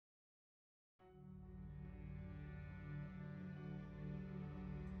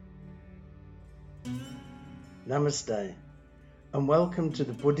Namaste, and welcome to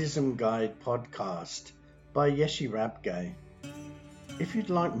the Buddhism Guide podcast by Yeshe Rabgye. If you'd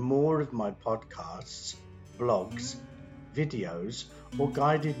like more of my podcasts, blogs, videos, or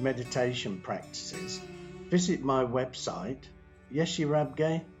guided meditation practices, visit my website,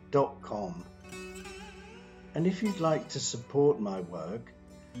 yesherabgye.com. And if you'd like to support my work,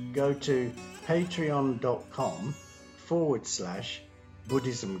 go to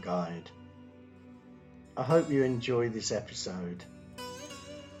patreon.com/Buddhism Guide. I hope you enjoy this episode.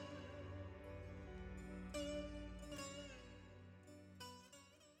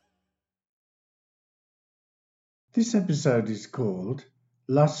 This episode is called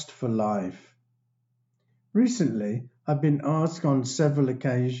Lust for Life. Recently, I've been asked on several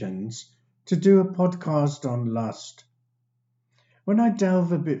occasions to do a podcast on lust. When I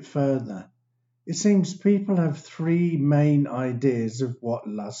delve a bit further, it seems people have three main ideas of what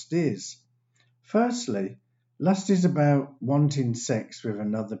lust is. Firstly, lust is about wanting sex with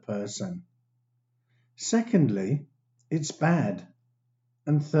another person. Secondly, it's bad.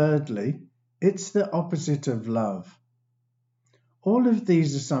 And thirdly, it's the opposite of love. All of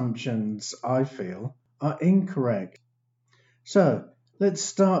these assumptions, I feel, are incorrect. So, let's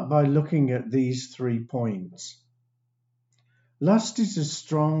start by looking at these 3 points. Lust is a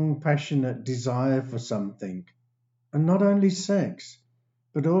strong, passionate desire for something, and not only sex,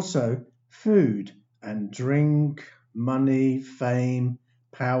 but also food and drink, money, fame,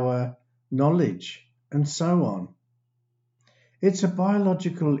 power, knowledge, and so on. It's a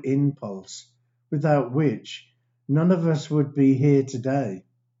biological impulse without which none of us would be here today.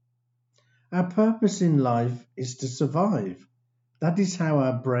 Our purpose in life is to survive. That is how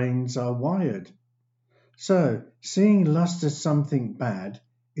our brains are wired. So, seeing lust as something bad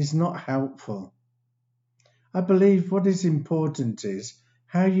is not helpful. I believe what is important is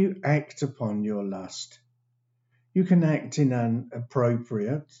how you act upon your lust. You can act in an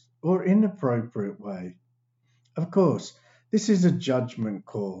appropriate or inappropriate way. Of course, this is a judgment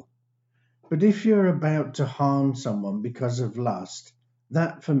call. But if you're about to harm someone because of lust,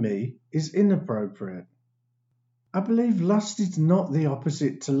 that for me is inappropriate. I believe lust is not the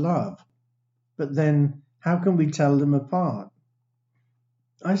opposite to love. But then, how can we tell them apart?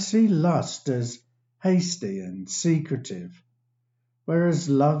 I see lust as hasty and secretive, whereas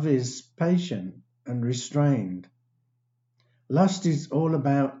love is patient and restrained. Lust is all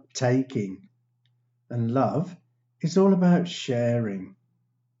about taking, and love is all about sharing.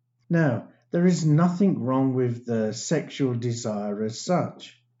 Now, there is nothing wrong with the sexual desire as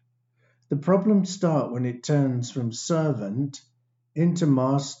such. The problems start when it turns from servant into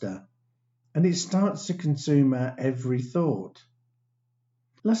master, and it starts to consume our every thought.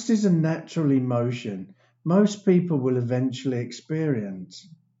 Lust is a natural emotion most people will eventually experience.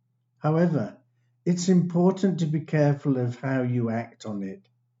 However, it's important to be careful of how you act on it.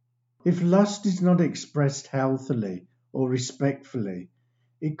 If lust is not expressed healthily or respectfully,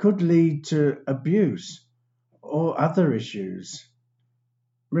 it could lead to abuse or other issues.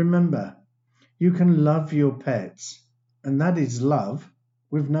 Remember, you can love your pets, and that is love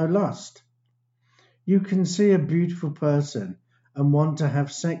with no lust. You can see a beautiful person and want to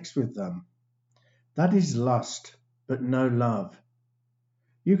have sex with them. That is lust, but no love.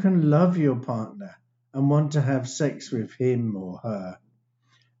 You can love your partner and want to have sex with him or her.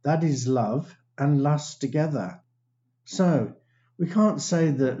 That is love and lust together. So, we can't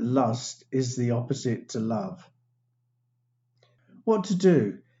say that lust is the opposite to love. What to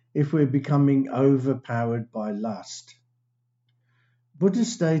do if we're becoming overpowered by lust? Buddha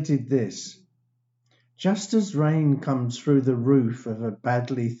stated this: just as rain comes through the roof of a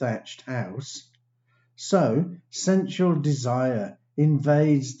badly thatched house, so sensual desire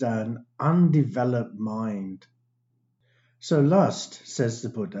invades an undeveloped mind. So lust, says the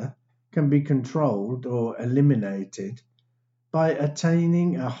Buddha, can be controlled or eliminated by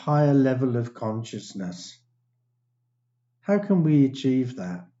attaining a higher level of consciousness. How can we achieve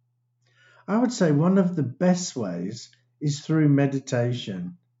that? I would say one of the best ways is through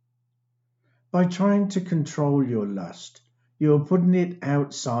meditation. By trying to control your lust, you're putting it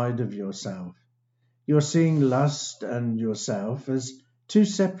outside of yourself. You're seeing lust and yourself as two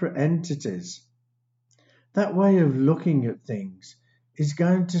separate entities. That way of looking at things is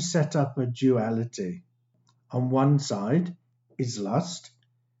going to set up a duality. On one side is lust,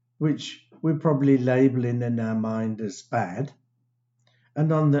 which we're probably labeling in our mind as bad,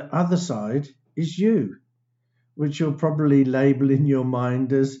 and on the other side is you, which you'll probably label in your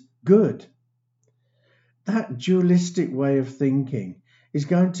mind as good. That dualistic way of thinking is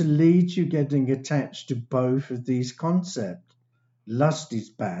going to lead you getting attached to both of these concepts. Lust is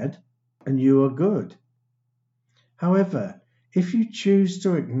bad and you are good. However, if you choose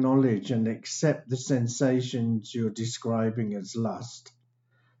to acknowledge and accept the sensations you're describing as lust,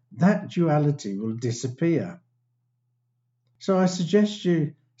 that duality will disappear. So I suggest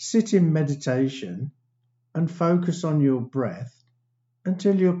you sit in meditation and focus on your breath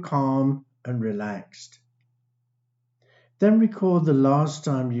until you're calm and relaxed. Then recall the last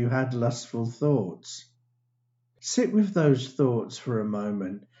time you had lustful thoughts. Sit with those thoughts for a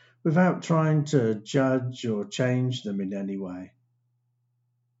moment without trying to judge or change them in any way.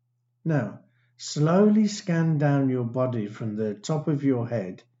 Now, slowly scan down your body from the top of your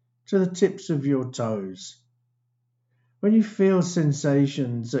head to the tips of your toes. When you feel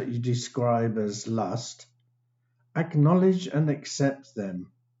sensations that you describe as lust, acknowledge and accept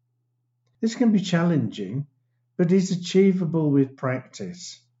them. This can be challenging, but is achievable with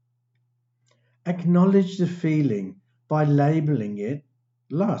practice. Acknowledge the feeling by labeling it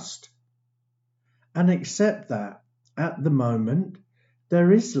lust, and accept that at the moment there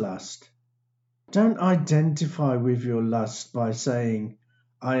is lust. Don't identify with your lust by saying,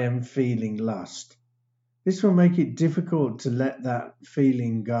 "I am feeling lust." This will make it difficult to let that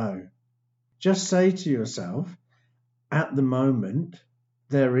feeling go. Just say to yourself, "At the moment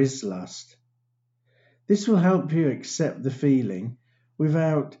there is lust." This will help you accept the feeling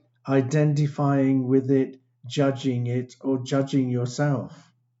without identifying with it, judging it, or judging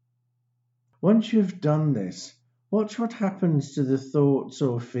yourself. Once you've done this, watch what happens to the thoughts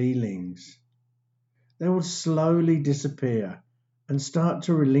or feelings. They will slowly disappear and start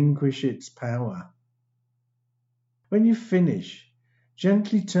to relinquish its power. When you finish,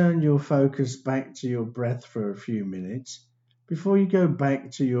 gently turn your focus back to your breath for a few minutes before you go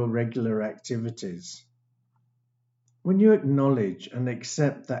back to your regular activities. When you acknowledge and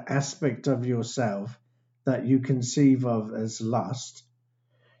accept the aspect of yourself that you conceive of as lust,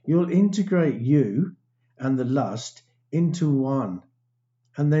 you'll integrate you and the lust into one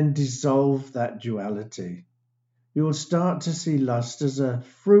and then dissolve that duality. You will start to see lust as a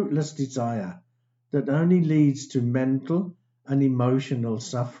fruitless desire that only leads to mental and emotional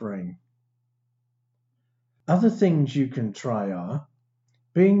suffering. Other things you can try are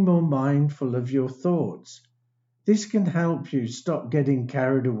being more mindful of your thoughts. This can help you stop getting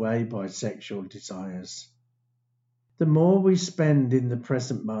carried away by sexual desires. The more we spend in the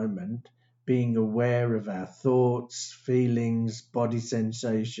present moment, being aware of our thoughts, feelings, body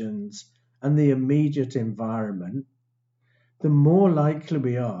sensations, and the immediate environment, the more likely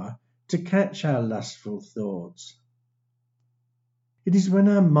we are to catch our lustful thoughts. It is when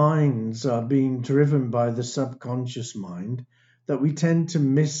our minds are being driven by the subconscious mind that we tend to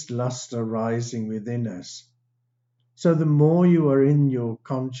miss lust arising within us. So the more you are in your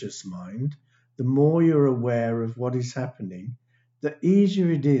conscious mind, the more you're aware of what is happening, the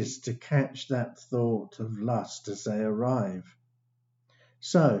easier it is to catch that thought of lust as they arrive.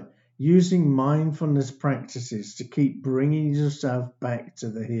 So, using mindfulness practices to keep bringing yourself back to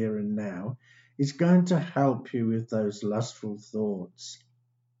the here and now is going to help you with those lustful thoughts.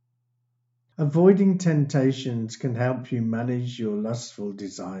 Avoiding temptations can help you manage your lustful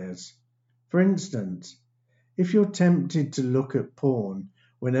desires. For instance, if you're tempted to look at porn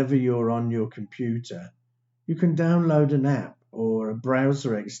whenever you're on your computer, you can download an app or a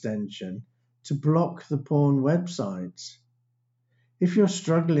browser extension to block the porn websites. If you're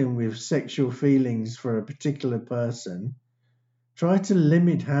struggling with sexual feelings for a particular person, try to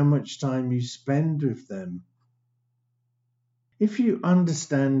limit how much time you spend with them. If you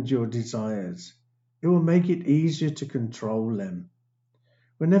understand your desires, it will make it easier to control them.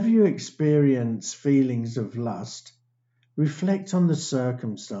 Whenever you experience feelings of lust, reflect on the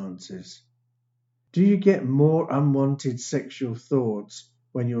circumstances. Do you get more unwanted sexual thoughts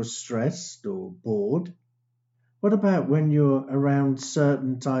when you're stressed or bored? What about when you're around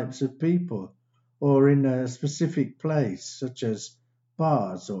certain types of people or in a specific place, such as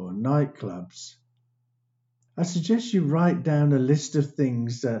bars or nightclubs? I suggest you write down a list of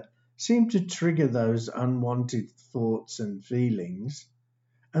things that seem to trigger those unwanted thoughts and feelings,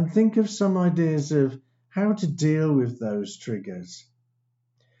 and think of some ideas of how to deal with those triggers.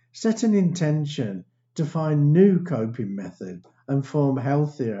 Set an intention to find new coping methods and form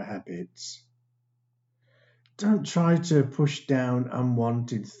healthier habits. Don't try to push down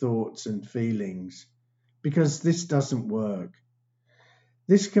unwanted thoughts and feelings, because this doesn't work.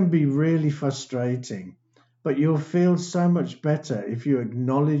 This can be really frustrating, but you'll feel so much better if you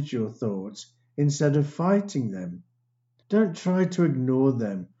acknowledge your thoughts instead of fighting them. Don't try to ignore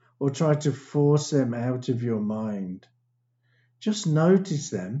them or try to force them out of your mind. Just notice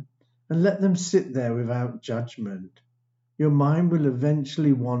them and let them sit there without judgment. Your mind will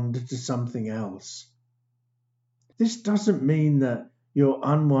eventually wander to something else. This doesn't mean that your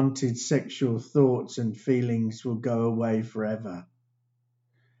unwanted sexual thoughts and feelings will go away forever.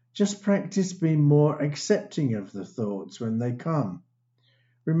 Just practice being more accepting of the thoughts when they come.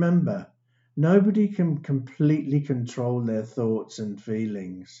 Remember, nobody can completely control their thoughts and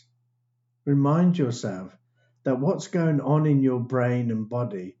feelings. Remind yourself that what's going on in your brain and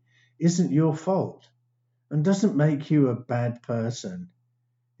body isn't your fault and doesn't make you a bad person,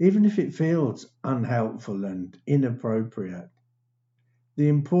 even if it feels unhelpful and inappropriate. The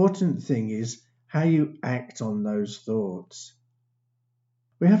important thing is how you act on those thoughts.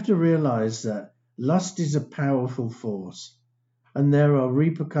 We have to realize that lust is a powerful force, and there are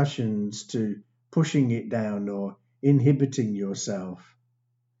repercussions to pushing it down or inhibiting yourself.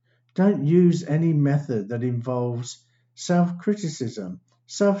 Don't use any method that involves self-criticism,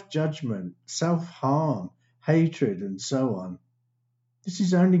 self-judgment, self-harm, hatred, and so on. This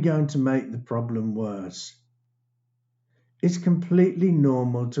is only going to make the problem worse. It's completely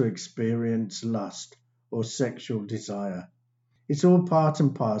normal to experience lust or sexual desire. It's all part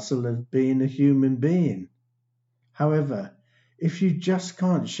and parcel of being a human being. However, if you just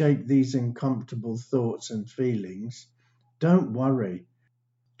can't shake these uncomfortable thoughts and feelings, don't worry.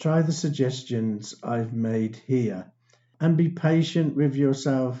 Try the suggestions I've made here and be patient with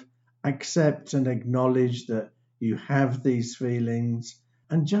yourself. Accept and acknowledge that you have these feelings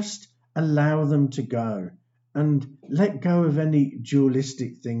and just allow them to go and let go of any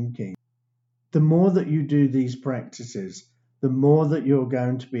dualistic thinking. The more that you do these practices, the more that you're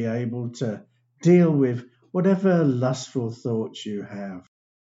going to be able to deal with whatever lustful thoughts you have.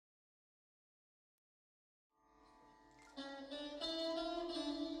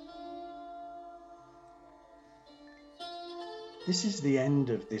 This is the end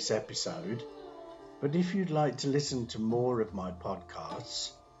of this episode, but if you'd like to listen to more of my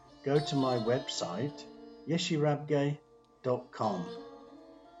podcasts, go to my website, yeshirabge.com.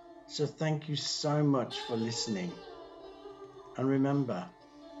 So thank you so much for listening. And remember,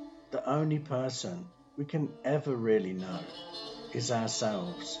 the only person we can ever really know is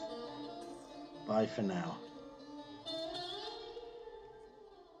ourselves. Bye for now.